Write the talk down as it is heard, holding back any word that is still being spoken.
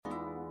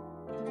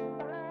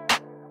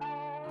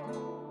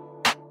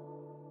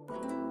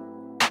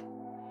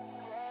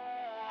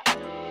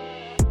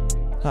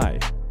Hi,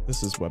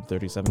 this is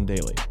Web37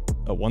 Daily,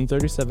 a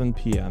 1:37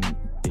 p.m.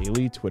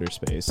 daily Twitter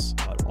space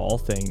about all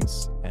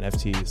things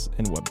NFTs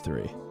and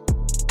Web3.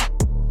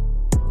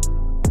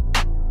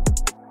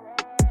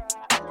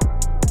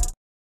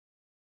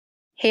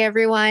 Hey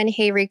everyone.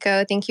 Hey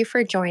Rico. Thank you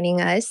for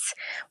joining us.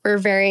 We're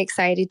very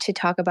excited to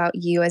talk about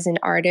you as an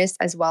artist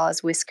as well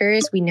as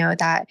Whiskers. We know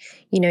that,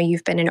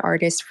 you've been an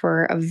artist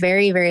for a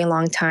very, very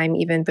long time,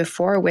 even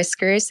before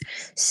Whiskers.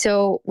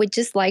 So we'd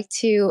just like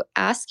to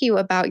ask you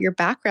about your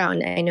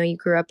background. I know you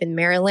grew up in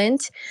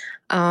Maryland.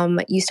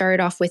 You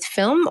started off with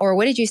film, or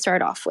what did you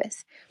start off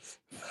with?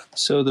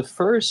 So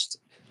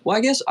I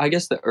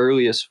guess the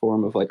earliest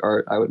form of like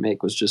art I would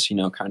make was just,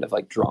 kind of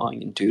like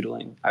drawing and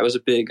doodling. I was a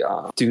big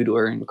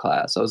doodler in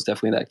class. I was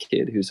definitely that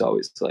kid who's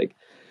always like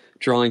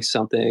drawing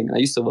something. I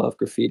used to love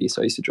graffiti,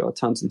 so I used to draw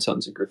tons and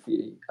tons of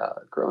graffiti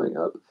growing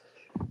up.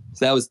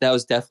 So that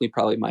was definitely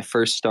probably my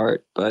first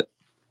start. But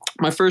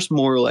my first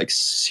more like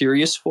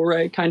serious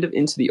foray kind of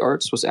into the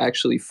arts was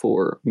actually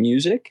for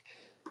music.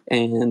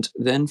 And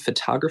then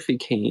photography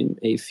came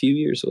a few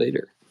years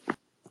later.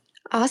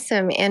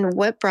 Awesome. And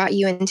what brought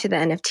you into the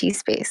NFT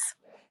space?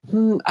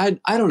 I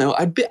don't know.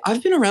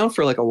 I've been around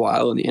for like a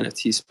while in the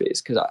NFT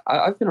space because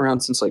I've been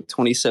around since like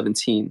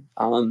 2017.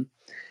 I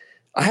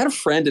had a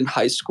friend in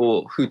high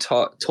school who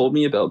told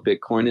me about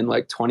Bitcoin in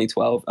like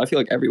 2012. I feel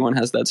like everyone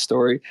has that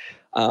story.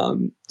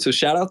 So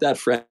shout out that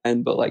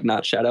friend, but like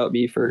not shout out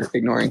me for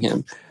ignoring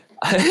him.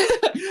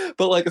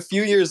 But like a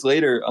few years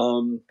later,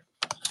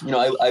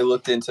 I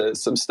looked into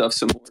some stuff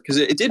some more because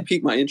it did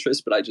pique my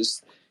interest, but I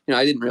just,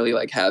 I didn't really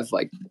like have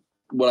like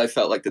what I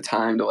felt like the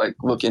time to like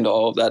look into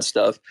all of that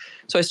stuff.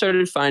 So I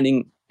started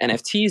finding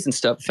NFTs and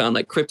stuff, found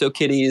like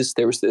CryptoKitties.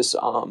 There was this,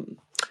 I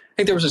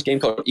think there was this game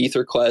called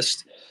Ether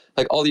Quest,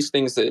 like all these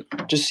things that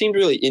just seemed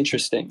really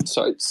interesting.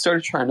 So I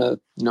started trying to,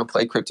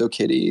 play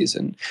CryptoKitties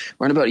and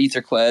learn about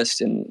Ether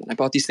Quest. And I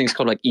bought these things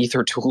called like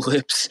Ether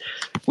Tulips,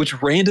 which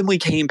randomly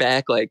came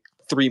back like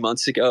 3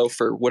 months ago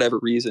for whatever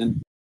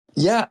reason.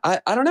 Yeah,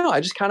 I don't know.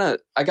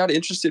 I got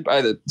interested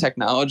by the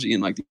technology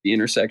and like the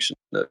intersection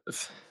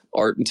of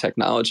art and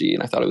technology.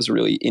 And I thought it was a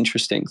really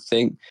interesting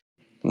thing.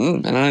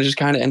 And I just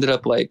kind of ended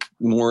up like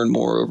more and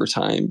more over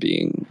time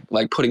being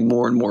like putting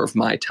more and more of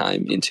my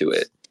time into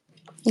it.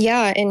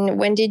 Yeah. And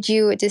when did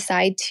you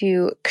decide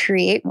to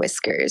create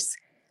Whiskers?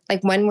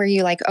 Like when were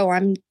you like, oh,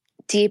 I'm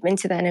deep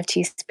into the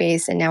NFT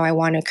space and now I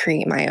want to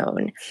create my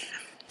own?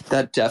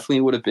 That definitely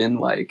would have been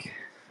like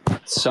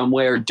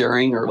somewhere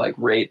during or like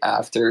right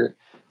after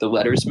the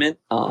Letters Mint.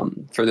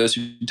 For those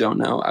who don't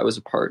know, I was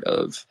a part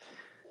of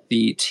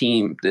the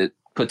team that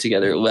put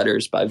together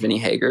Letters by Vinny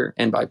Hager.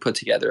 And by put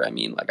together, I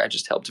mean, like I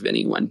just helped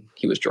Vinny when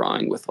he was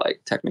drawing with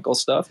like technical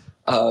stuff.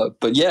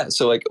 But yeah,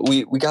 so like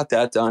we got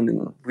that done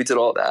and we did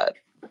all that.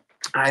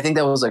 And I think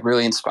that was like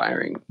really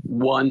inspiring.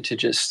 One, to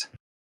just,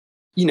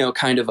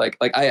 kind of like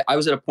I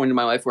was at a point in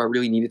my life where I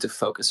really needed to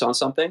focus on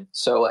something.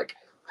 So like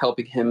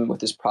helping him with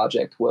this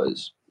project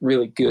was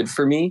really good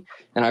for me.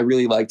 And I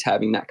really liked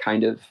having that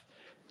kind of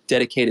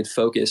dedicated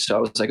focus. So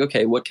I was like,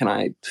 okay, what can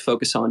I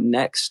focus on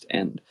next?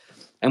 And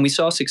we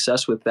saw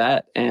success with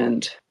that.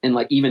 And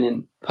like even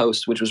in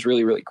post, which was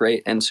really, really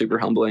great and super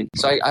humbling.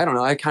 So I don't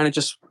know. I kind of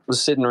just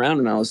was sitting around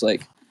and I was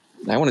like,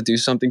 I want to do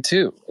something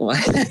too. Like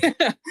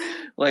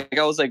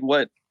I was like,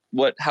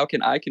 how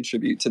can I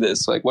contribute to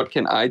this? Like, what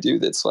can I do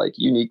that's like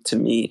unique to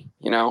me?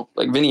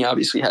 Like Vinny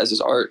obviously has his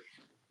art.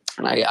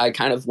 And I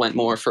kind of went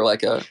more for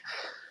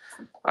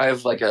I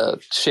have like a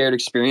shared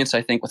experience,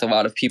 I think, with a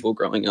lot of people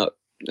growing up.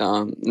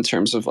 In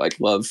terms of like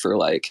love for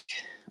like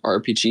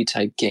RPG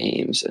type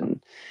games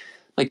and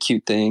like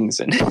cute things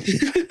and like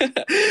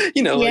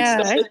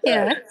stuff like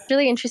that. It's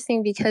really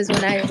interesting because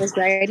when I was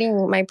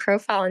writing my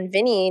profile on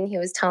Vinny and he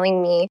was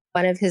telling me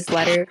one of his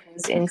letters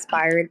was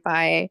inspired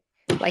by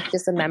like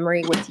just a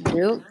memory with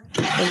you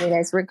when you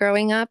guys were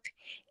growing up.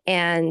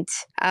 And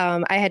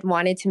I had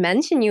wanted to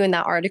mention you in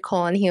that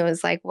article and he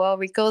was like, well,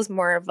 Rico's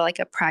more of like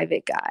a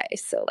private guy.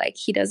 So like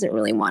he doesn't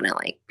really want to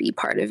like be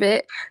part of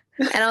it.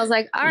 And I was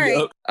like, all right.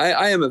 Yep.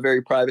 I am a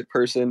very private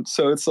person.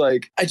 So it's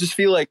like, I just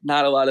feel like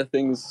not a lot of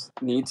things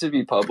need to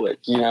be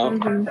public,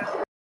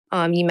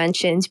 Mm-hmm. You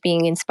mentioned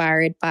being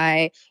inspired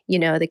by,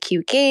 the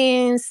cute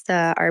games,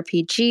 the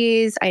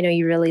RPGs. I know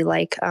you really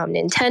like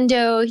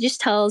Nintendo.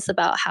 Just tell us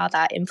about how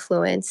that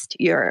influenced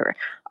your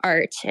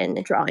art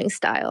and drawing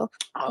style.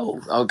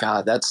 Oh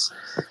God, that's...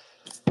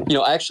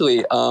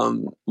 actually,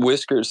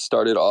 Whiskers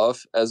started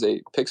off as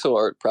a pixel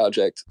art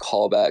project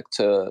callback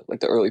to like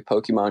the early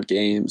Pokemon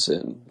games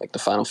and like the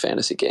Final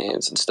Fantasy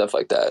games and stuff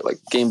like that, like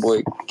Game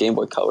Boy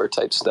Color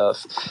type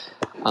stuff.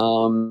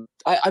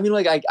 I mean,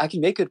 like I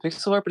can make good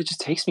pixel art, but it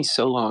just takes me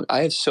so long.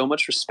 I have so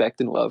much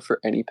respect and love for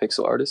any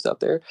pixel artist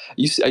out there.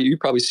 You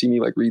probably see me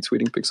like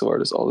retweeting pixel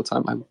artists all the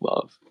time. I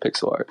love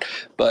pixel art,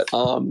 but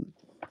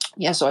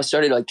yeah. So I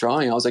started like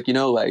drawing. I was like,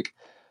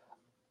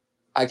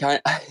 I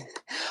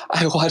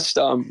watched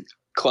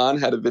Klon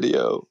had a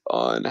video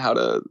on how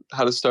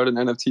to start an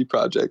NFT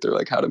project or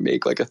like how to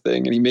make like a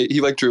thing, and he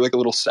like drew like a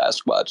little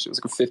Sasquatch. It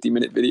was like a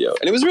 50-minute video,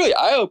 and it was really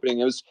eye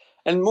opening.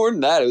 And more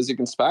than that, it was like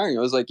inspiring.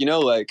 I was like,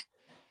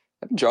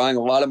 drawing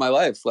a lot of my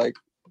life. Like,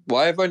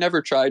 why have I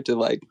never tried to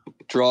like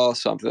draw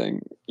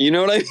something? You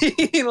know what I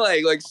mean?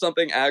 like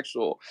something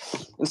actual.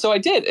 And so I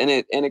did, and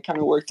it kind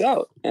of worked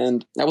out,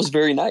 and that was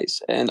very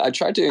nice. And I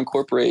tried to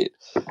incorporate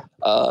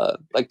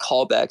like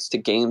callbacks to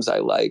games I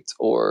liked,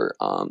 or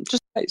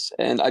just nice.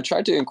 And I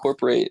tried to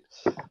incorporate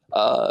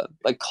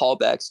like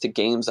callbacks to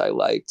games I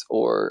liked,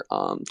 or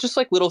just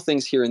like little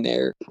things here and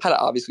there. Had to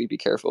obviously be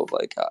careful of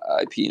like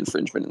IP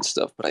infringement and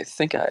stuff, but I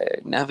think I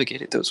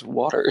navigated those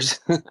waters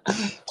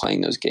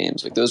playing those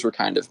games. Like those were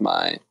kind of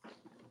my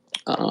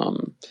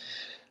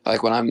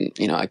like when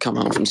I come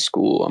home from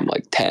school, I'm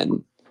like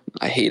 10.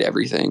 I hate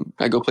everything.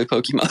 I go play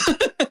Pokemon.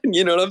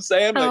 You know what I'm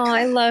saying? Like,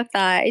 I love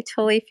that. I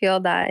totally feel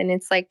that. And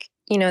it's like,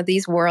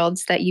 these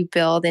worlds that you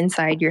build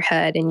inside your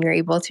head, and you're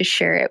able to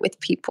share it with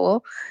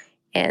people,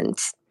 and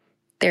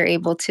they're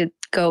able to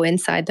go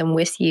inside them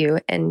with you,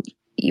 and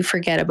you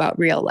forget about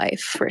real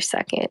life for a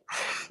second.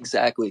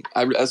 Exactly.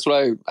 That's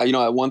what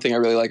one thing I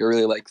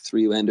really like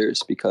Three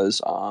Landers,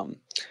 because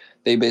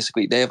they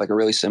have like a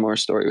really similar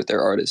story with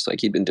their artist. Like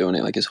he'd been doing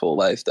it like his whole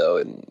life though.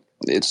 And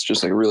it's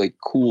just like a really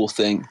cool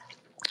thing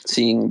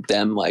seeing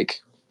them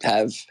like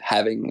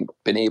having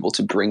been able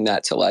to bring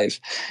that to life.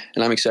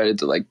 And I'm excited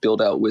to like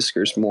build out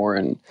Whiskers more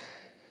and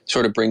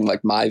sort of bring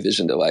like my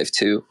vision to life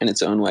too in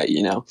its own way,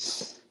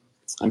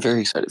 I'm very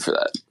excited for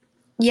that.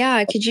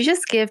 Yeah. Could you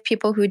just give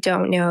people who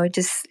don't know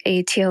just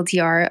a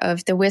TLDR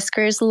of the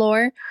Whiskers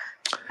lore?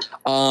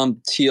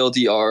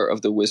 TLDR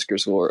of the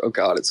Whiskers lore. Oh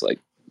God, it's like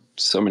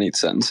so many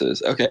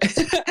sentences. Okay.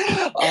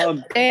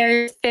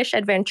 They're fish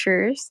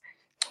adventures.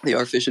 They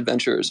are fish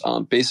adventures.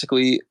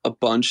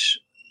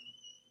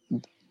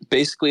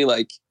 Basically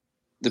like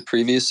the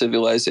previous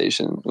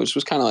civilization, which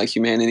was kind of like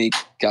humanity,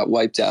 got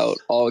wiped out,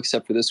 all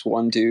except for this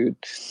one dude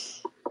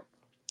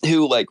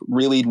who like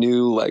really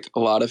knew like a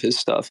lot of his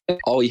stuff.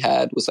 All he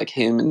had was like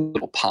him and a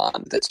little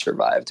pond that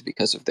survived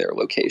because of their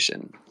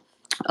location.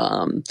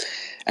 And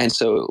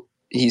so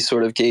he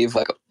sort of gave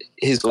like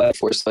his life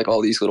force like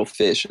all these little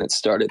fish, and it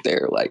started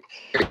there, like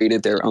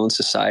created their own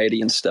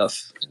society and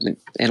stuff,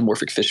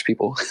 anamorphic fish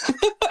people.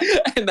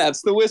 And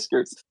that's the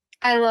Whiskers.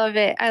 I love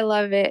it.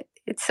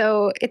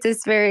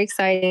 It's very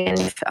exciting.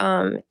 If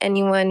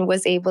anyone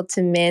was able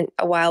to mint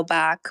a while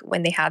back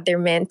when they had their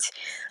mint,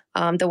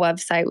 the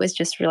website was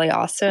just really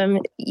awesome.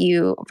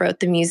 You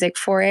wrote the music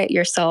for it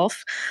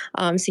yourself.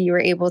 So you were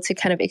able to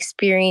kind of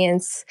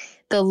experience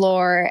the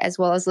lore as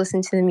well as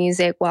listen to the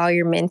music while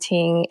you're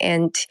minting.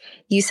 And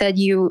you said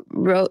you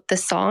wrote the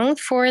song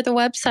for the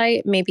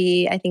website,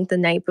 maybe I think the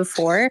night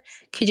before.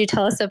 Could you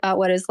tell us about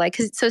what it's like?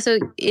 So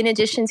in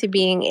addition to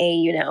being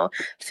a,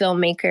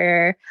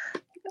 filmmaker,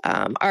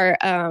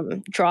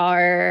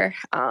 drawer,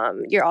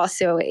 you're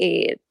also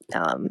a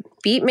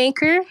beat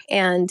maker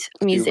and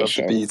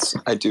musician.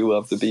 I do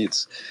love the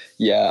beats.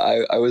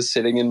 Yeah, I was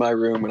sitting in my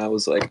room and I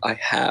was like, I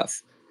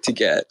have to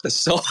get a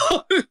song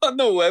on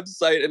the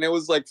website, and it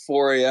was like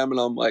 4 a.m. and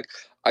I'm like,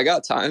 I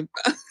got time.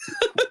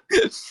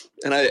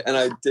 and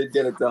I did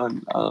get it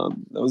done.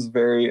 That was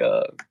very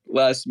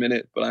last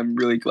minute, but I'm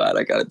really glad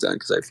I got it done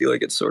because I feel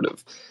like it sort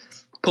of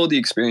pulled the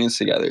experience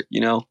together.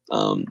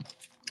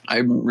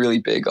 I'm really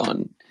big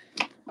on,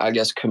 I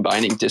guess,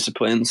 combining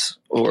disciplines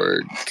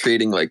or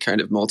creating like kind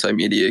of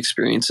multimedia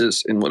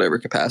experiences in whatever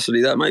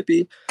capacity that might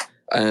be.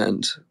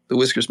 And the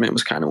Whiskers Mint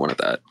was kind of one of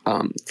that.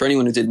 For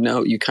anyone who didn't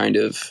know,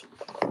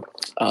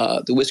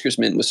 the Whiskers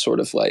Mint was sort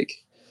of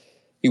like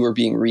you were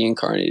being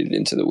reincarnated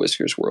into the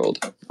Whiskers world,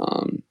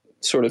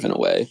 sort of in a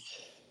way.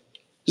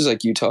 Just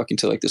like you talking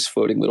to like this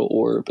floating little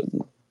orb,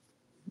 and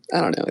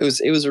I don't know.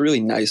 It was a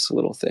really nice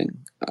little thing.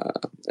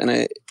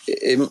 And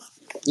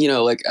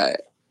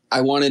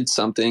I wanted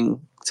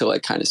something to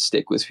like kind of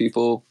stick with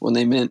people when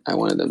they mint. I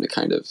wanted them to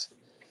kind of,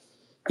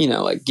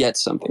 like get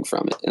something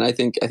from it. And I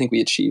think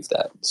we achieved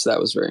that. So that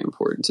was very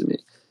important to me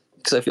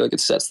because I feel like it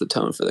sets the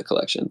tone for the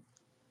collection.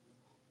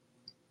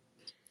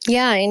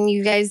 Yeah. And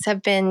you guys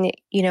have been,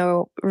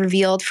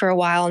 revealed for a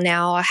while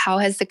now. How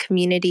has the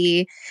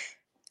community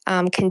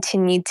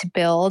continued to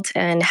build,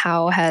 and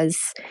how have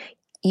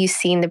you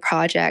seen the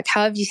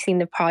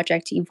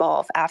project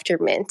evolve after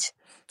mint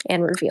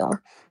and reveal?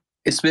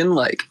 It's been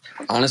like,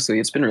 honestly,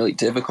 it's been really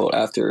difficult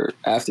after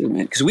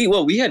mint because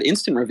we had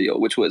instant reveal,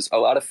 which was a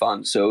lot of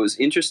fun. So it was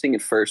interesting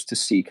at first to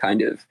see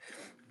kind of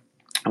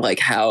like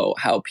how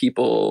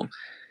people,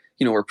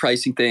 were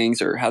pricing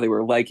things or how they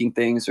were liking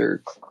things,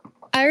 or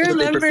I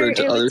remember it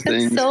took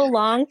so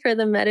long for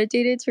the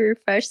metadata to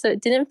refresh, so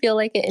it didn't feel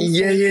like it.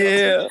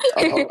 Yeah.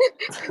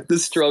 The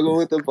struggle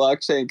with the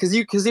blockchain, because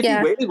if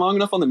you waited long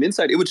enough on the mint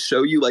side, it would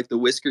show you like the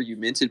Whisker you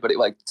minted, but it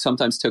like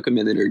sometimes took a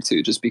minute or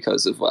two just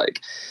because of like.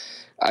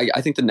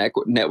 I think the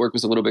network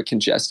was a little bit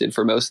congested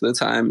for most of the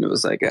time, and it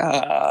was like,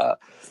 but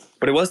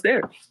it was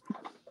there.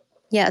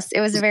 Yes,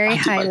 it was a very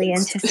highly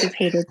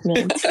anticipated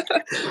mint.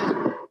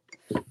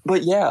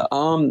 But yeah,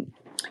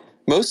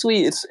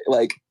 mostly it's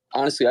like,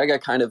 honestly, I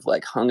got kind of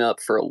like hung up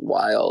for a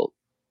while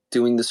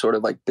doing the sort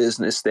of like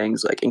business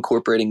things, like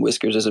incorporating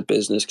Whiskers as a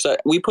business. Because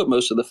we put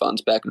most of the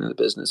funds back into the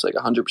business, like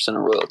 100% of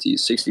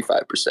royalties,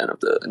 65%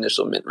 of the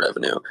initial mint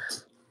revenue.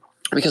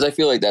 because I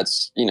feel like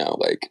that's, you know,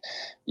 like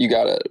you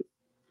gotta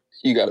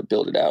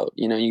build it out,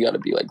 you know, you gotta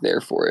be like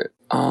there for it.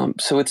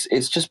 So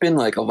it's just been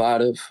like a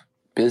lot of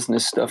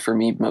business stuff for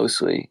me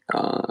mostly.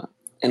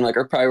 And like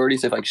our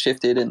priorities have like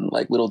shifted in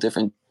like little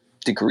different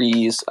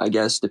degrees, I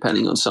guess,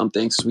 depending on some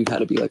things. So we've had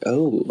to be like,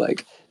 oh,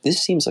 like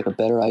this seems like a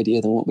better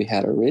idea than what we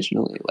had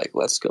originally. Like,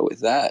 let's go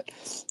with that.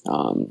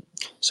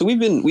 So we've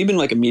been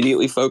like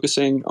immediately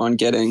focusing on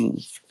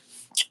getting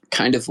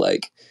kind of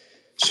like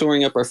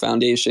shoring up our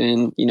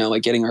foundation, you know,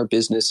 like getting our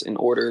business in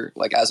order,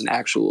 like as an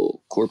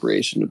actual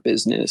corporation of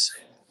business,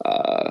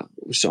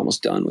 which is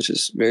almost done, which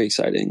is very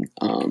exciting.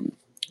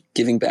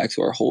 Giving back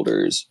to our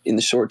holders in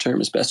the short term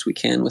as best we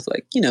can with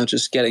like, you know,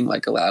 just getting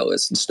like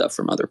allowance and stuff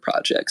from other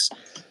projects.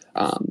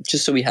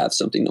 Just so we have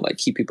something to like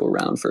keep people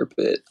around for a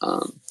bit.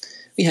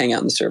 We hang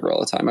out in the server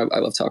all the time. I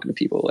love talking to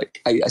people.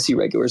 Like I see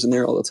regulars in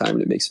there all the time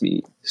and it makes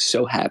me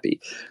so happy.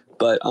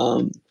 But,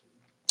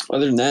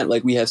 other than that,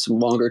 like we have some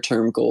longer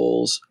term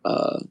goals.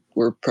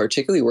 We're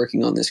particularly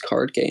working on this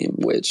card game,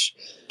 which,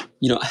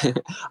 you know,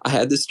 I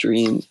had this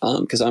dream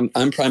because I'm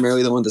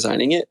primarily the one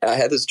designing it. I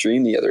had this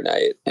dream the other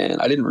night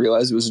and I didn't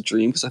realize it was a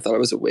dream because I thought I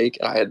was awake.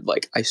 And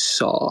I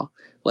saw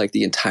like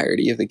the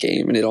entirety of the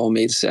game and it all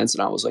made sense.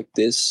 And I was like,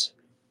 this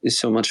is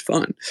so much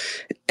fun.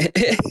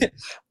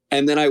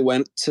 And then I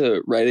went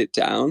to write it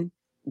down,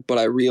 but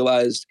I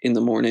realized in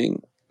the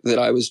morning that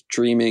I was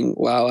dreaming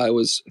while I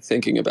was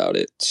thinking about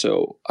it.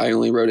 So I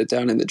only wrote it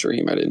down in the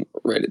dream. I didn't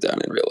write it down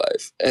in real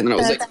life. And then I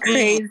was That's like,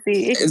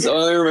 crazy. and so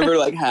I only remember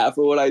like half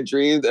of what I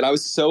dreamed. And I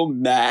was so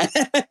mad.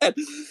 I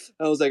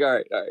was like, all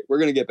right, we're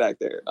going to get back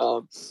there.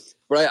 But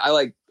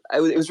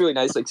it was really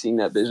nice, like seeing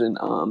that vision.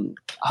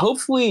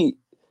 Hopefully,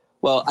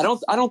 well, I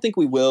don't think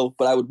we will,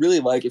 but I would really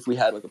like if we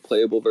had like a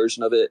playable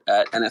version of it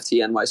at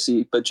NFT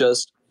NYC, but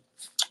just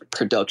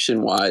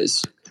production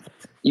wise,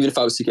 even if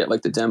I was to get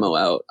like the demo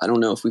out, I don't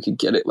know if we could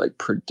get it like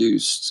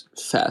produced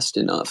fast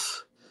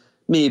enough,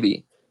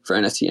 maybe for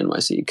NFT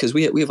NYC. Because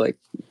we have like,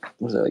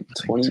 was it like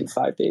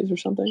 25 days or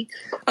something?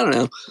 I don't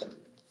know.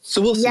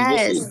 So we'll see.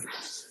 Yes. We'll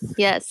see.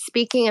 Yes.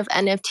 Speaking of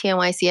NFT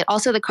NYC,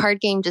 also the card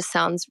game just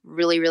sounds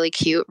really, really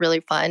cute,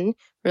 really fun,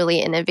 really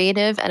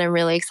innovative. And I'm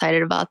really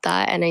excited about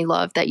that. And I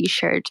love that you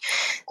shared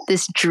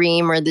this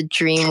dream or the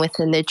dream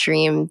within the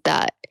dream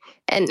that,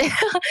 and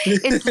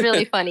it's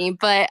really funny,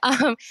 but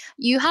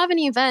you have an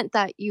event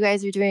that you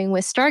guys are doing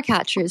with Star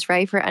Catchers,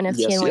 right? For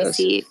NFT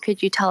NYC. Yes.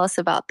 Could you tell us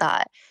about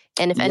that?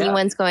 And if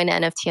anyone's going to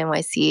NFT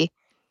NYC,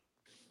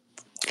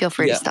 feel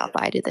free to stop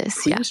by to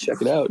this. Please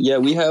check it out. Yeah,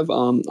 we have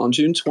on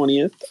June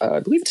 20th, I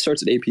believe it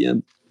starts at 8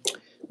 p.m.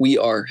 We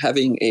are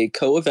having a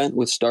co-event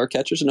with Star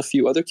Catchers and a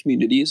few other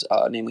communities,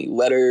 namely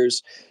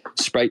Letters,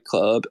 Sprite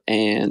Club,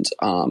 and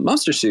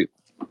Monster Suit.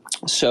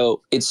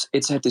 So it's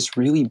at this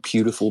really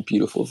beautiful,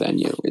 beautiful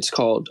venue. It's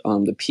called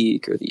the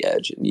Peak or the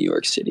Edge in New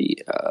York City.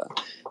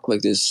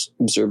 Like this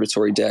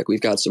observatory deck.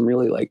 We've got some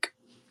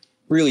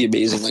really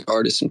amazing like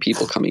artists and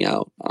people coming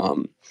out.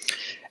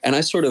 And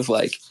I sort of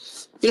like,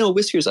 you know,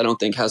 Whiskers I don't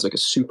think has like a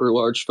super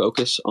large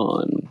focus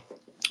on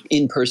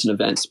in-person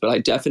events, but I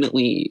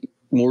definitely,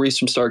 Maurice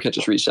from Star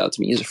Catchers reached out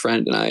to me. He's a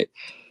friend, and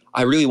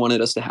I really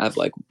wanted us to have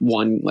like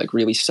one like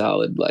really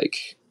solid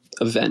like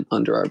event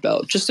under our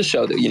belt, just to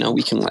show that, you know,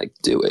 we can like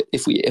do it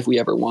if we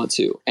ever want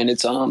to. And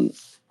it's and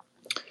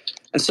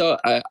so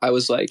I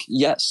was like,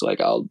 yes,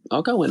 like I'll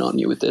go in on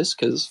you with this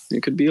because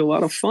it could be a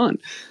lot of fun.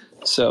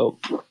 So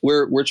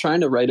we're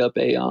trying to write up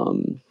a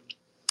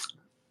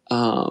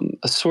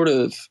sort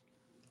of,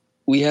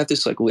 we have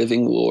this like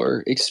living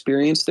lore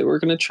experience that we're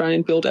going to try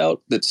and build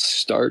out that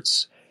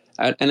starts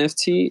at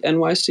NFT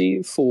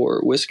NYC for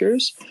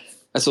Whiskers.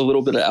 That's a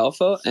little bit of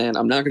alpha, and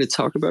I'm not going to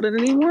talk about it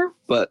anymore,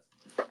 but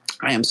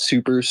I am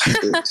super,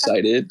 super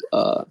excited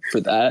for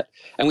that.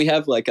 And we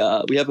have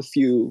a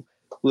few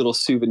little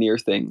souvenir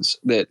things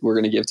that we're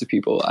going to give to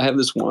people. I have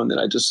this one that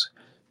I just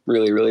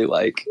really, really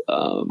like.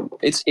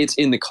 It's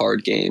in the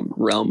card game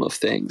realm of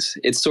things.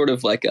 It's sort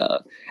of like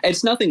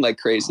it's nothing like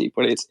crazy,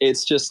 but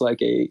it's just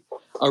like a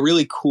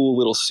really cool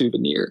little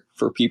souvenir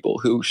for people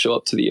who show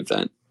up to the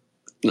event.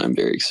 And I'm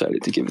very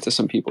excited to give it to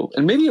some people.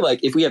 And maybe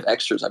like if we have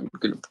extras, I'm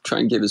going to try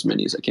and give as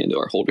many as I can to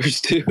our holders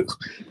too.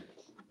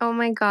 Oh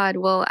my God.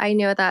 Well, I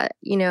know that,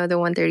 you know, the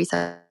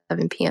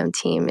 1:37 p.m.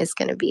 team is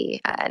going to be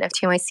at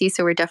NFT NYC,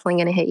 so we're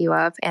definitely going to hit you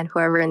up. And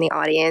whoever in the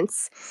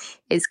audience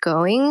is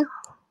going,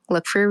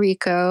 look for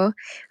Rico.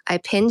 I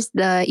pinned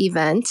the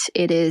event.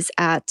 It is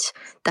at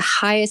the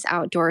highest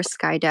outdoor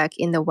sky deck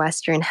in the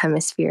Western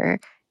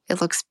Hemisphere. It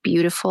looks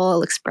beautiful. It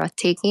looks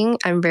breathtaking.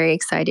 I'm very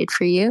excited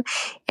for you.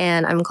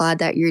 And I'm glad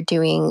that you're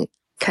doing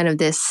kind of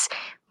this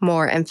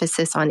more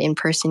emphasis on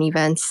in-person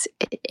events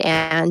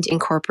and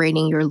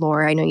incorporating your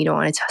lore. I know you don't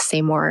want to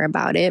say more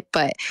about it,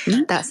 but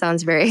that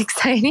sounds very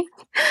exciting.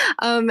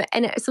 And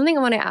something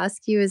I want to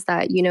ask you is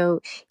that, you know,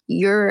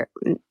 your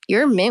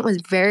mint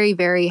was very,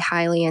 very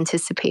highly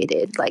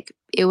anticipated. Like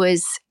it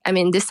was, I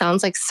mean, this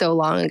sounds like so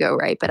long ago,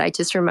 right? But I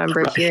just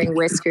remember hearing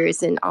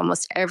Whiskers in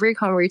almost every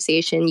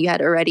conversation. You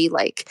had already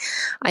like,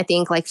 I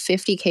think like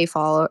 50K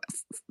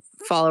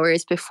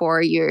followers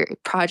before your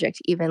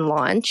project even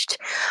launched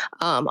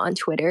on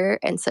Twitter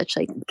and such,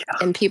 like,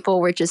 and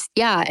people were just,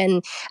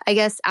 and I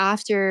guess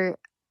after,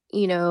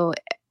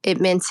 it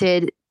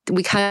minted,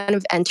 we kind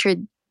of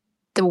entered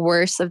the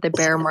worst of the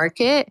bear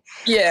market.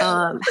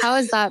 Yeah. How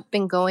has that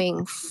been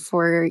going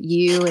for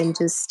you, and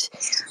just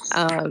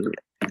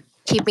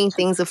keeping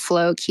things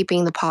afloat,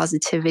 keeping the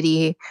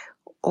positivity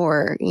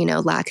or,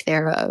 lack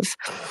thereof?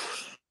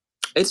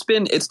 It's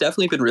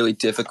definitely been really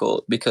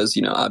difficult because,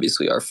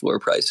 obviously our floor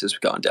price has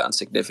gone down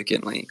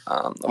significantly.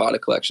 A lot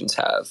of collections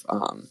have.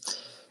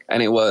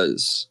 And it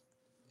was,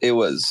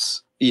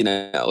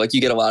 like,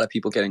 you get a lot of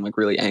people getting like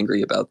really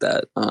angry about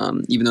that.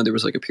 Even though there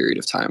was like a period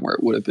of time where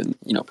it would have been,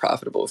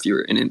 profitable if you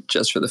were in it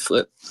just for the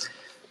flip.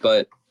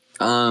 But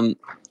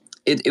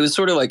it was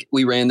sort of like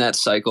we ran that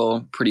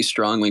cycle pretty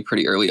strongly,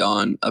 pretty early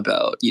on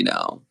about,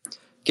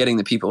 getting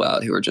the people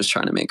out who are just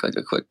trying to make like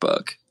a quick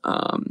buck.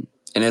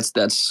 And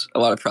that's a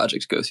lot of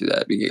projects go through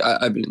that.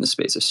 I've been in the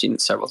space. I've seen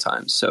it several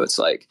times. So it's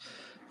like,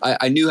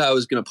 I knew how it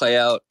was going to play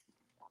out,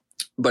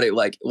 but it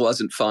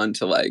wasn't fun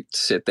to like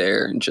sit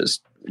there and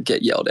just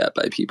get yelled at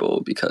by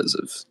people because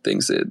of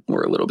things that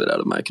were a little bit out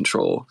of my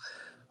control.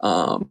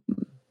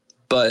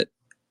 But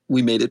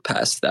we made it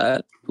past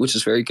that, which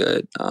is very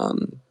good.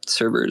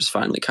 Servers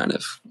finally kind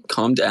of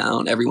calmed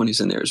down. Everyone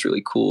who's in there is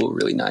really cool,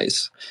 really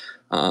nice.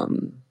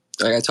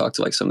 I talk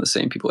to like some of the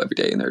same people every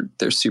day, and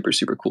they're super,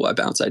 super cool. I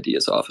bounce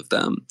ideas off of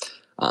them.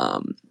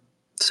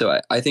 So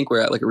I think we're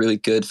at like a really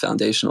good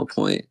foundational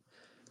point,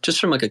 just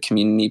from like a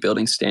community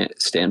building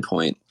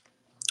standpoint,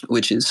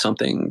 which is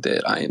something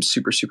that I am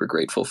super, super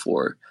grateful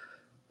for,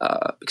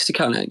 because it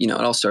kind of, it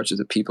all starts with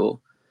the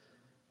people.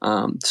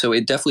 So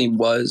it definitely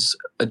was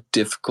a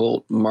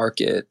difficult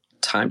market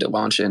time to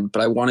launch in,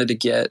 but I wanted to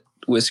get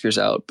Whiskers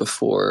out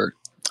before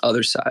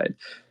Other Side.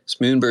 So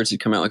Moonbirds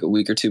had come out like a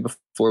week or two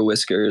before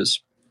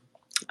Whiskers.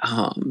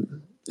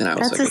 And I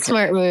was That's a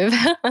smart move.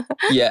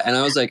 Yeah. And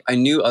I was like, I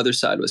knew Other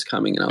Side was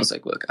coming, and I was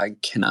like, look, I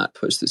cannot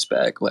push this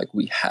back. Like,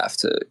 we have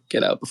to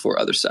get out before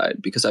Other Side,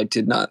 because I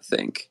did not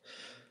think,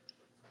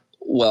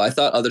 I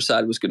thought Other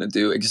Side was going to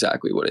do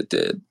exactly what it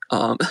did.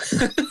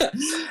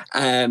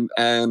 And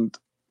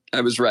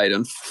I was right,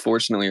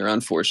 unfortunately or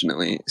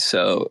unfortunately.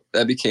 So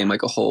that became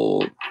like a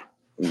whole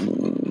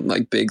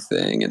like big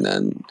thing. And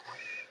then,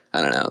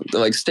 I don't know, the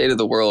like state of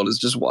the world is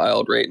just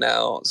wild right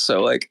now.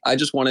 So like, I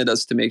just wanted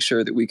us to make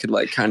sure that we could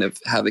like kind of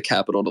have the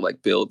capital to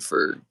like build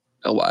for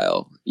a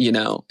while,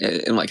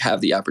 and like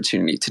have the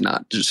opportunity to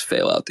not just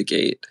fail out the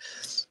gate.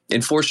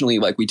 And fortunately,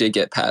 like, we did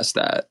get past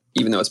that,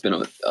 even though it's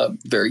been a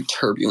very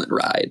turbulent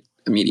ride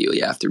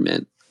immediately after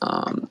mint.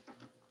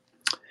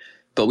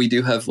 But we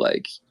do have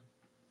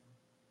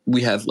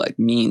we have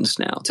means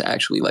now to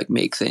actually like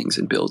make things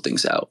and build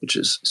things out, which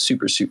is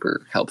super,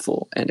 super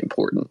helpful and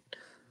important.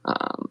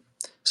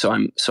 So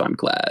I'm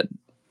glad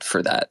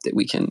for that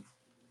we can,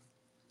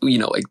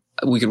 like,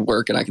 we can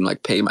work, and I can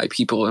like pay my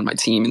people and my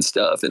team and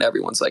stuff, and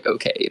everyone's like,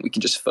 okay, and we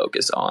can just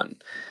focus on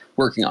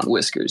working on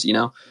Whiskers,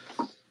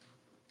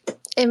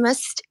 It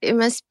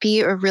must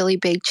be a really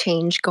big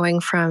change going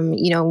from,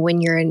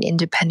 when you're an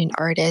independent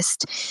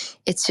artist,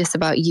 it's just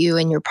about you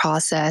and your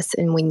process.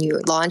 And when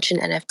you launch an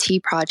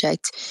NFT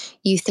project,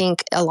 you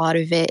think a lot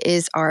of it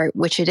is art,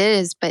 which it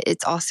is, but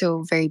it's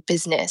also very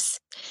business.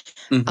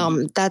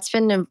 Mm-hmm. That's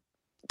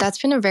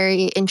been a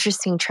very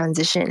interesting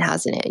transition,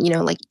 hasn't it?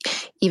 Like,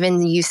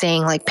 even you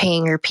saying like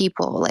paying your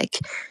people, like,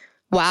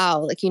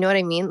 wow, like, you know what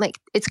I mean? Like,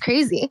 it's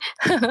crazy.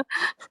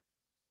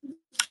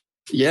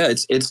 Yeah,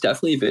 it's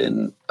definitely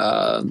been,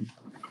 I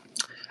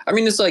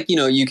mean, it's like,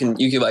 you can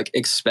like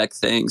expect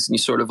things, and you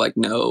sort of like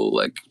know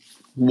like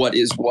what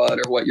is what,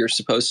 or what you're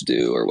supposed to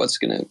do, or what's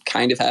going to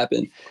kind of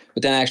happen.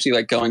 But then actually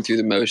like going through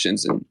the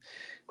motions and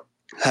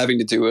having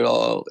to do it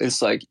all,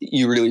 it's like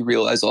you really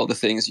realize all the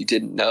things you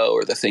didn't know,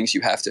 or the things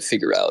you have to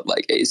figure out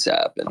like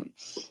ASAP.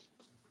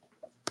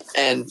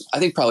 And I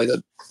think probably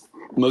the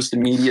most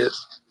immediate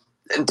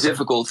and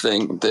difficult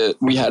thing that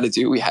we had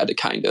to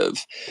kind of,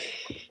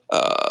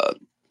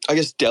 I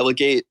guess,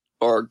 delegate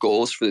our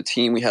goals for the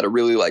team. We had to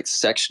really like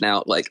section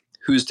out like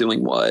who's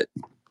doing what,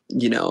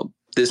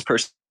 this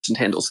person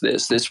handles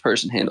this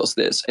person handles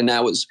this. And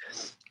that was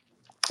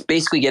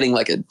basically getting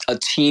like a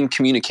team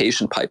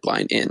communication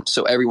pipeline in,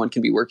 so everyone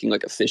can be working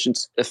like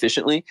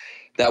efficiently.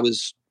 That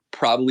was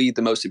probably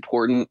the most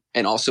important,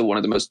 and also one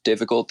of the most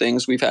difficult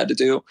things we've had to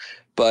do.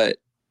 But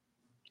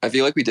I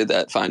feel like we did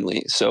that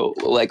finally. So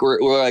like we're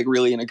like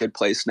really in a good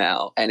place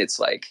now. And it's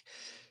like,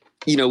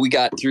 we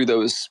got through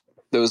those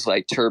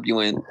like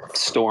turbulent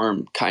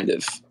storm kind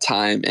of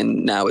time,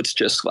 and now it's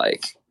just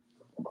like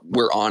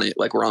we're on it,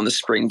 like we're on the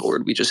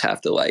springboard. We just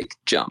have to like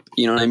jump,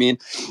 you know what I mean?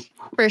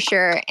 For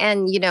sure.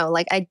 And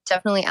like, I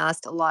definitely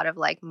asked a lot of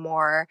like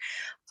more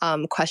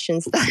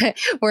questions that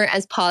weren't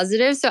as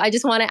positive. So I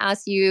just want to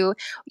ask you,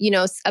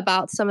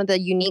 about some of the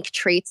unique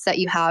traits that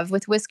you have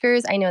with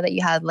Whiskers. I know that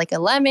you had like a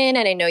lemon,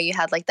 and I know you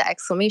had like the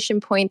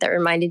exclamation point that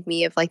reminded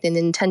me of like the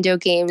Nintendo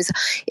games.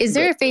 Is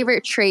there a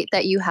favorite trait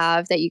that you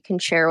have that you can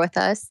share with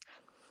us?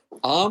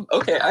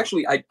 Okay,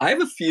 actually, I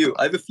have a few.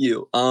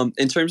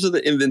 In terms of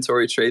the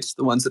inventory traits,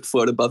 the ones that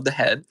float above the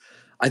head,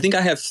 I think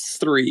I have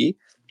 3.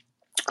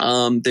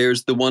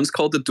 There's the ones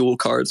called the dual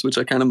cards, which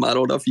I kind of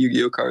modeled off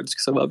Yu-Gi-Oh cards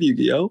because I love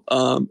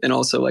Yu-Gi-Oh. And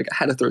also like I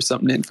had to throw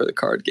something in for the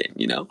card game,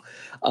 you know?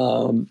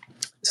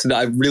 So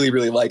I really,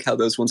 really like how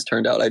those ones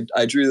turned out.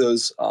 I drew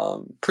those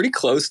pretty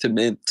close to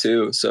mint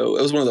too. So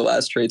it was one of the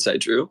last traits I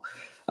drew.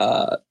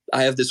 I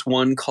have this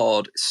one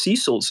called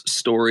Cecil's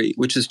Story,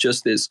 which is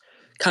just this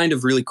kind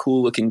of really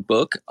cool looking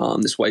book,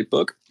 this white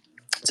book.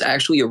 It's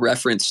actually a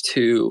reference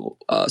to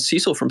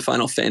Cecil from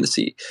Final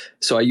Fantasy.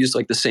 So I used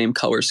like the same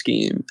color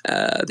scheme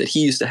that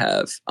he used to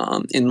have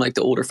in like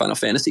the older Final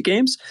Fantasy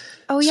games.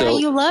 Oh yeah, so,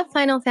 you love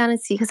Final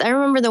Fantasy because I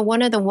remember the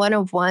one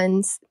of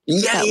ones.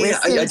 Yeah.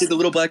 I did the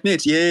little black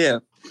mage. Yeah.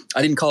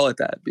 I didn't call it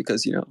that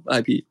because, you know,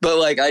 IP. But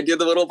like I did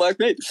the little black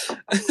mage.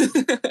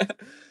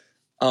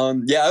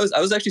 I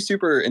was actually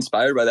super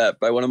inspired by that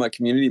by one of my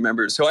community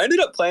members who I ended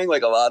up playing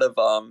like a lot of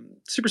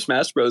Super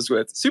Smash Bros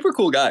with. Super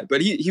cool guy,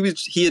 but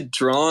he had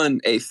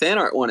drawn a fan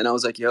art one, and I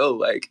was like, yo,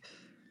 like,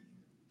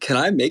 can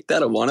I make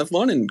that a one of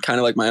one and kind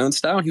of like my own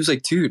style? And he was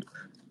like, dude,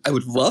 I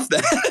would love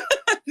that.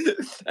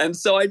 And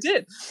so I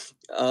did.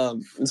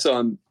 And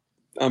so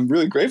I'm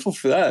really grateful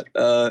for that.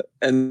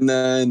 And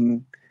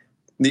then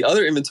the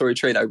other inventory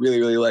trait I really,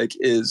 really like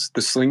is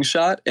the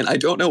slingshot. And I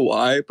don't know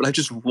why, but I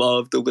just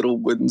love the little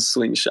wooden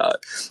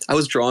slingshot. I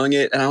was drawing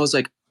it and I was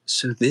like,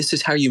 so this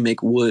is how you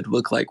make wood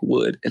look like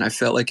wood. And I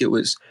felt like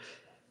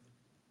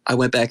I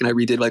went back and I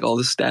redid like all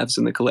the staffs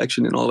in the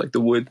collection and all like the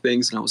wood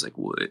things. And I was like,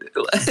 wood.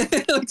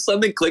 Like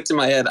something clicked in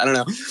my head. I don't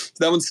know. So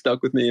that one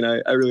stuck with me and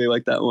I really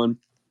like that one.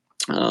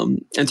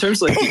 In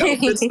terms of like the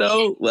outfits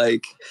though,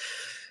 like,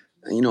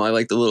 you know, I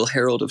like the little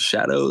Herald of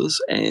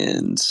Shadows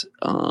and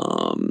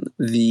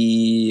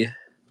the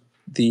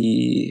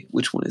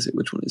which one is it?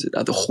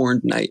 The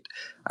Horned Knight.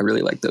 I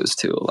really like those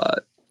two a lot.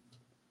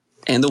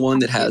 And the one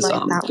that has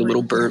the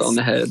little bird on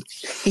the head.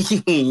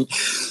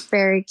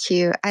 Very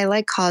cute. I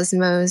like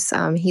Cosmos.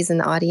 He's in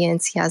the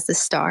audience. He has the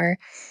star.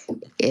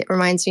 It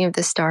reminds me of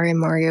the star in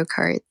Mario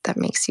Kart that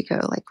makes you go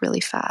like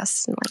really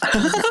fast. And, like,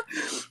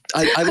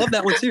 I love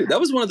that one too. That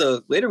was one of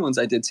the later ones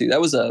I did too. That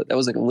was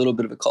like a little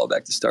bit of a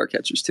callback to Star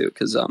Catchers too,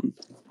 because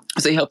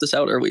they helped us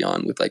out early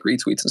on with like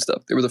retweets and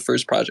stuff. They were the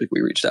first project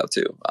we reached out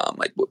to,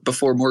 like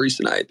before Maurice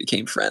and I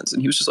became friends.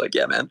 And he was just like,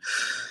 yeah, man.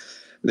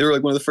 They were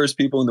like one of the first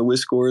people in the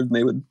Whiskers, and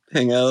they would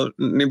hang out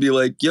and they'd be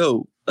like,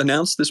 yo,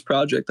 announce this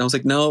project. And I was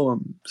like, no,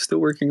 I'm still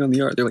working on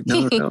the art. They're like,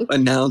 no,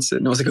 announce it.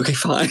 And I was like, okay,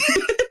 fine.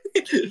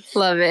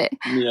 Love it.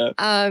 Yeah.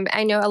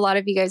 I know a lot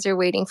of you guys are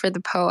waiting for the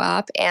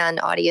PO-op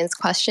and audience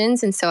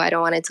questions, and so I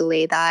don't want to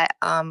delay that.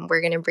 We're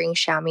going to bring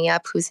Shami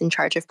up, who's in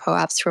charge of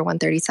PO-ops for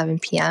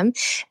 1:37 p.m.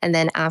 And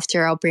then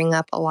after, I'll bring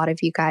up a lot of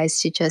you guys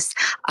to just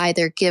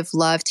either give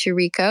love to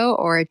Rico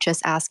or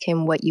just ask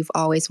him what you've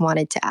always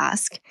wanted to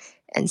ask.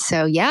 And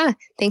so, yeah,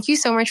 thank you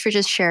so much for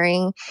just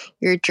sharing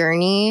your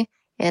journey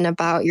and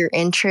about your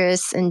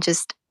interests and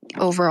just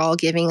overall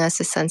giving us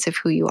a sense of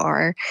who you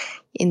are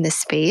in this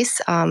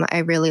space. I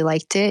really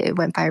liked it. It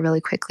went by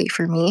really quickly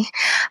for me.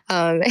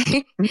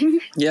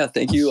 Yeah,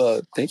 thank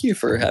you. Thank you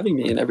for having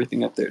me and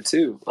everything up there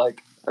too.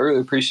 Like, I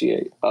really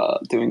appreciate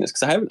doing this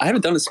because I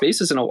haven't done the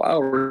spaces in a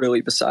while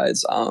really.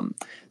 Besides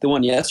the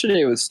one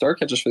yesterday with Star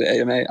Catchers for the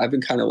AMA, I've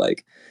been kind of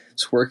like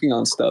just working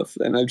on stuff,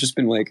 and I've just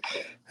been like,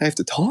 I have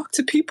to talk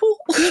to people.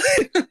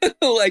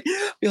 Like,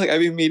 be like,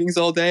 I have meetings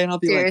all day, and I'll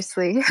be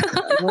seriously.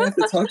 Like, I have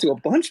to talk to a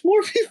bunch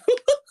more people.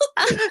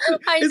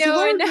 I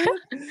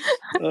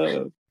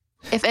know.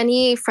 If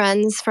any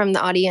friends from the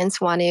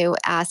audience want to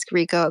ask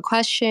Rico a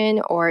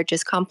question or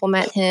just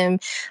compliment him,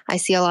 I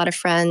see a lot of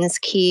friends,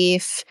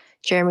 Keith,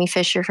 Jeremy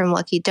Fisher from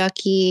Lucky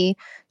Ducky,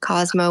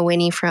 Cosmo,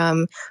 Winnie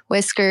from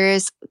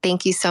Whiskers.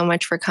 Thank you so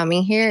much for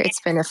coming here.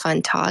 It's been a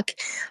fun talk.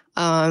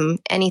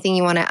 Anything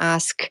you want to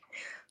ask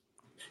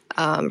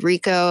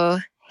Rico,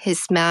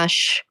 his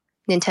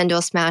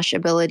Nintendo Smash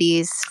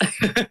abilities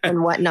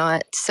and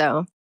whatnot.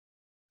 So,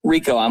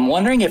 Rico, I'm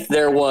wondering if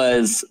there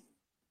was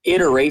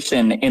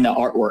iteration in the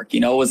artwork. You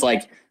know, was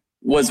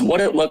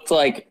what it looked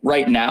like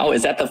right now,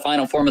 is that the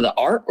final form of the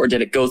art, or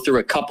did it go through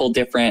a couple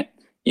different,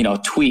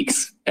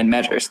 tweaks and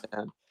measures?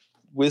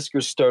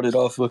 Whiskers started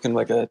off looking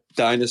like a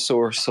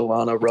dinosaur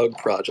Solana rug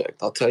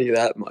project. I'll tell you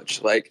that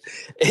much. Like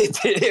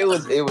it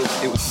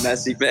was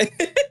messy, man.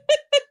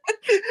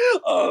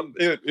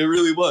 It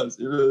really was.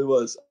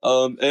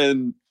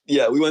 And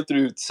yeah, we went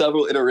through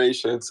several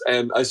iterations,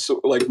 and I saw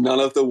like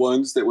none of the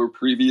ones that were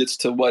previous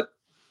to what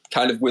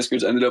kind of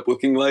Whiskers ended up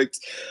looking like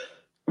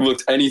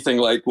looked anything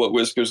like what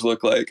Whiskers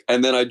looked like.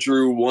 And then I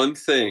drew one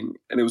thing,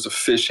 and it was a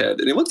fish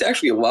head, and it looked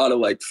actually a lot of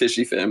like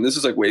Fishy Fam. This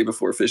is like way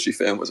before Fishy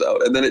Fam was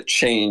out, and then it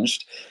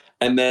changed,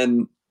 and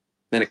then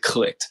it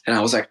clicked, and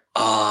I was like,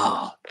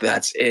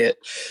 that's it.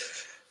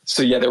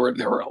 So yeah, there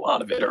were a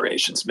lot of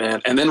iterations,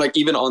 man. And then like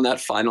even on that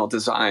final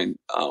design,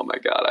 oh my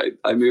God,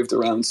 I moved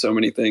around so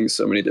many things,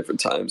 so many different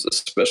times,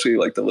 especially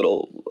like the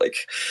little like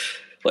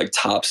like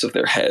tops of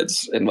their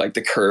heads and like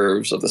the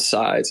curves of the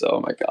sides. Oh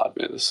my God,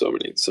 man, there's so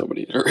many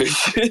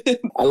iterations.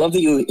 I love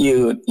that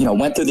you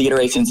went through the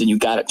iterations and you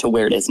got it to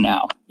where it is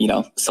now.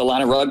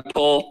 Solana rug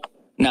pull,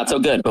 not so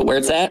good, but where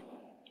it's at,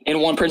 in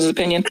one person's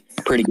opinion,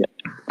 pretty good.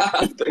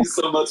 Thanks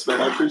so much,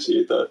 man. I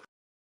appreciate that.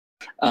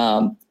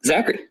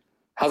 Zachary,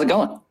 how's it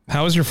going?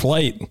 How was your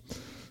flight?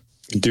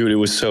 Dude, it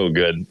was so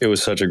good. It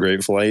was such a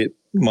great flight.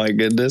 My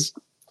goodness.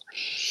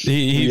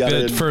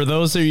 For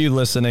those of you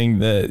listening,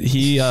 that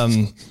he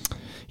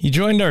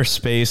joined our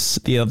space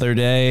the other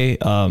day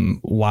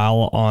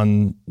while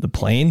on the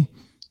plane.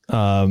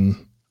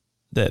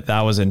 That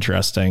was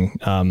interesting.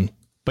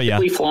 But yeah,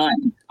 we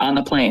flying on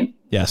the plane.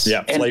 Yes.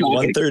 Yeah. Flight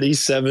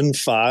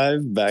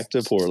 137.5 back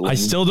to Portland. I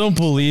still don't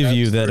believe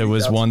you that it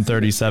was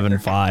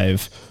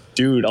 137.5.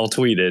 Dude, I'll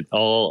tweet it.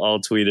 I'll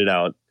tweet it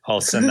out. I'll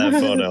send that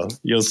photo.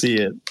 You'll see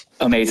it.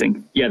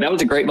 Amazing. Yeah, that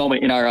was a great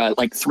moment in our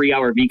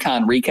 3-hour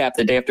VCon recap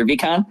the day after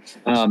VCon.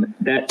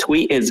 That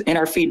tweet is in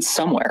our feed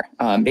somewhere.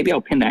 Maybe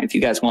I'll pin that if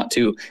you guys want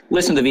to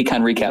listen to the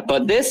VCon recap.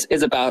 But this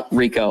is about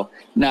Rico,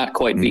 not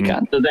quite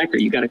VCon. So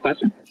Zachary, you got a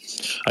question?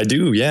 I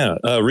do, yeah.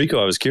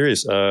 Rico, I was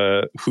curious.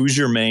 Who's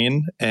your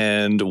main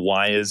and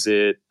why is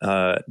it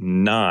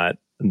not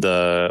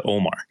the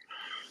Omar?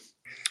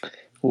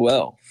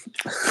 Well,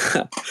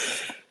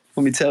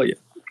 let me tell you.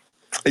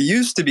 I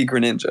used to be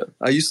Greninja.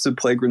 I used to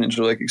play Greninja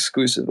like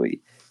exclusively.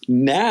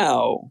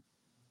 Now,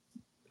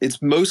 it's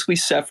mostly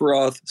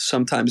Sephiroth,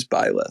 sometimes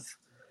Byleth.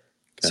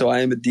 Okay. So I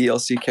am a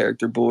DLC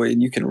character boy,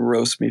 and you can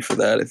roast me for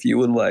that if you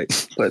would like.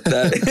 But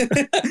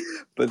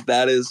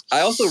that is.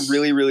 I also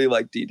really, really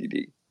like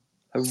DDD.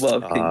 I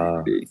love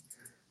DDD.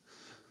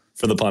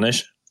 For the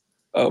punish?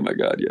 Oh my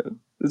God, yeah.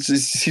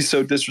 He's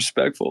so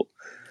disrespectful.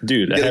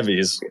 Dude, heavy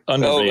is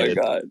underrated.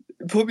 Oh my God.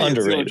 Put me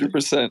underrated. At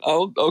 200%.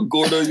 I'll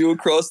Gordo you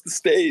across the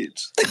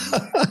stage.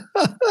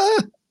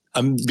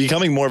 I'm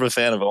becoming more of a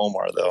fan of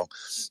Omar, though.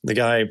 The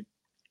guy,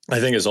 I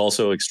think, is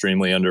also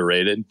extremely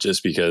underrated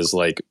just because,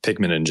 like,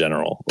 Pikmin in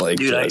general. Like,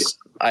 dude,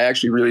 I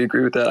actually really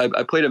agree with that.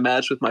 I played a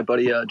match with my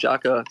buddy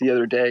Jaka the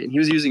other day, and he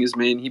was using his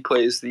main. He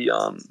plays the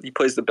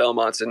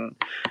Belmonts, and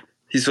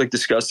he's, like,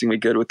 disgustingly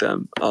good with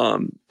them.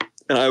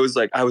 And I was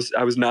like, I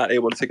was not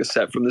able to take a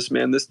set from this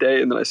man this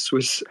day. And then I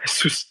switched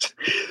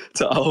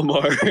to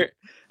Almar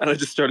and I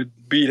just started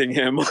beating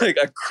him, like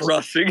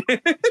crushing him.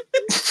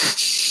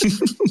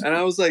 And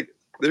I was like,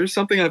 there's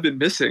something I've been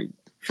missing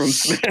from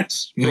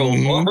Smash for a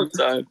long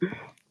time.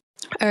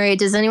 All right.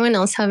 Does anyone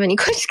else have any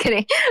questions?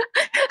 Kidding.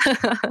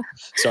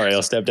 Sorry,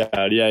 I'll step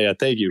down. Yeah.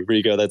 Thank you,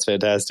 Rico. That's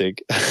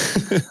fantastic.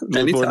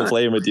 Look forward to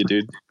playing with you,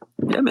 dude.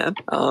 Yeah, man.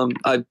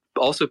 I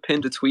also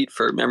pinned a tweet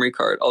for Memory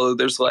Card, although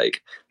there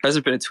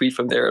hasn't been a tweet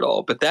from there at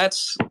all. But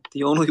that's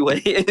the only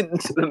way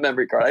into the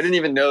Memory Card. I didn't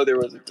even know there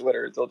was a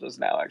Twitter until just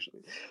now,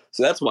 actually.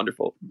 So that's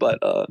wonderful. But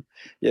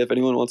yeah, if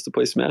anyone wants to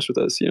play Smash with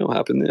us,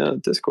 hop in the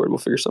Discord. We'll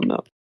figure something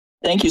out.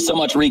 Thank you so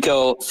much,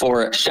 Rico,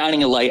 for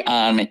shining a light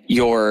on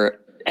your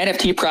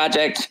NFT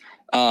project.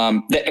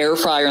 The air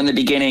fryer in the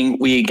beginning,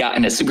 we got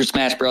into Super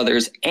Smash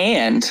Brothers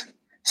and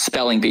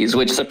spelling bees,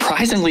 which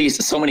surprisingly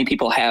so many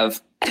people have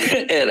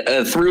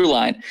a through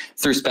line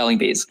through spelling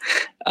bees.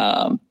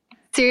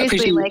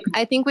 Seriously,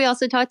 I think we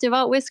also talked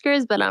about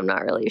Whiskers, but I'm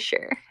not really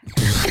sure.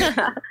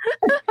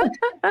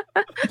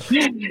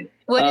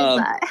 What is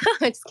that?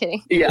 I'm just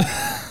kidding. Yeah.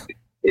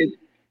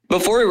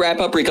 Before we wrap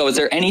up, Rico, is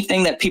there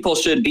anything that people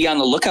should be on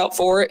the lookout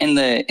for in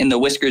the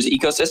Whiskers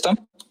ecosystem?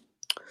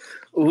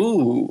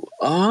 Ooh,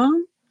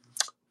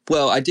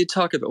 well, I did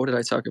talk about, what did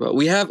I talk about?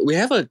 We have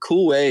a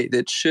cool way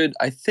that should,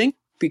 I think,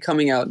 be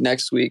coming out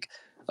next week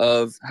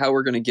of how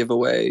we're going to give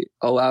away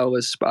allow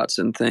us spots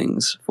and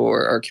things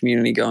for our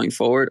community going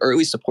forward, or at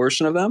least a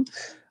portion of them.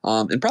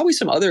 And probably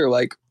some other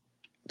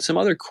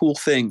cool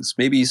things,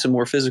 maybe some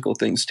more physical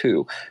things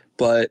too.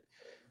 But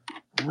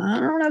I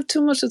don't have too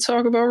much to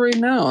talk about right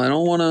now. I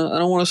don't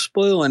want to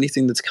spoil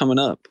anything that's coming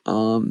up.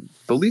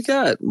 But we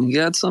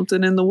got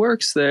something in the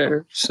works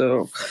there.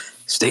 So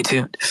stay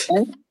tuned.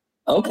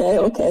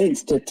 Okay.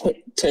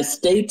 To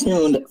stay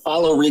tuned,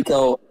 follow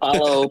Rico,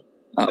 follow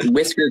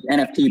Whiskers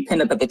NFT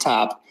pinned up at the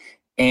top.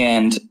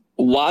 And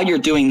while you're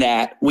doing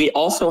that, we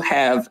also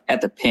have at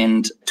the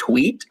pinned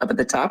tweet up at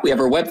the top, we have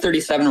our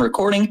Web37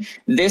 recording.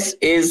 This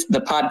is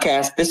the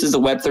podcast. This is the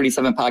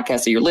Web37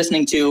 podcast that you're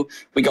listening to.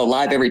 We go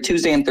live every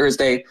Tuesday and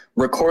Thursday,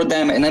 record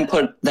them, and then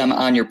put them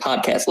on your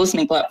podcast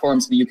listening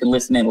platform so you can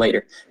listen in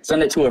later.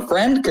 Send it to a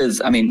friend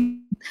because,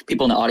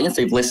 people in the audience,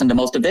 they've listened to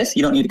most of this.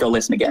 You don't need to go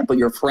listen again, but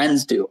your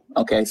friends do.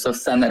 Okay, so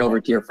send that over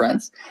to your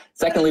friends.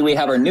 Secondly, we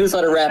have our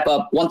newsletter wrap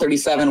up,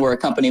 137. We're a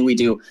company. We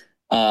do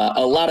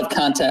a lot of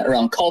content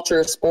around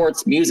culture,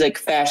 sports, music,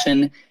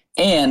 fashion,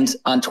 and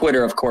on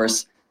Twitter, of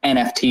course,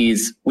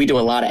 NFTs. We do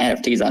a lot of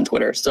NFTs on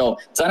Twitter. So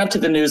sign up to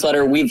the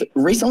newsletter. We've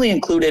recently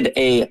included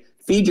a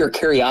Feed Your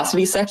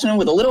Curiosity section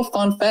with a little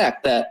fun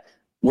fact that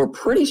we're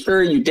pretty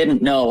sure you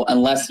didn't know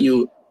unless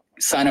you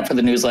sign up for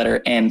the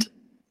newsletter and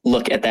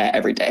look at that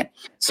every day.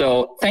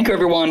 So thank you,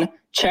 everyone.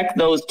 Check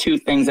those 2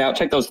 things out.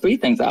 Check those 3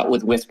 things out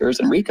with Whiskers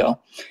and Rico.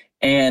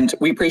 And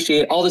we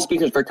appreciate all the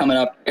speakers for coming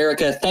up.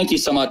 Erica, thank you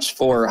so much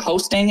for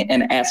hosting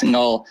and asking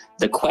all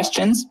the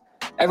questions.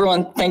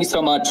 Everyone, thank you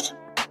so much.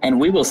 And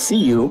we will see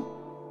you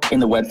in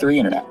the Web3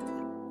 internet.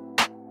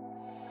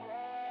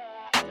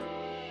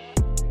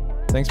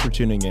 Thanks for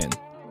tuning in.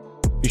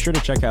 Be sure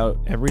to check out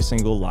every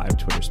single live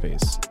Twitter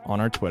space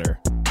on our Twitter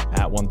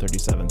at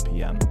 1:37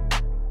 p.m.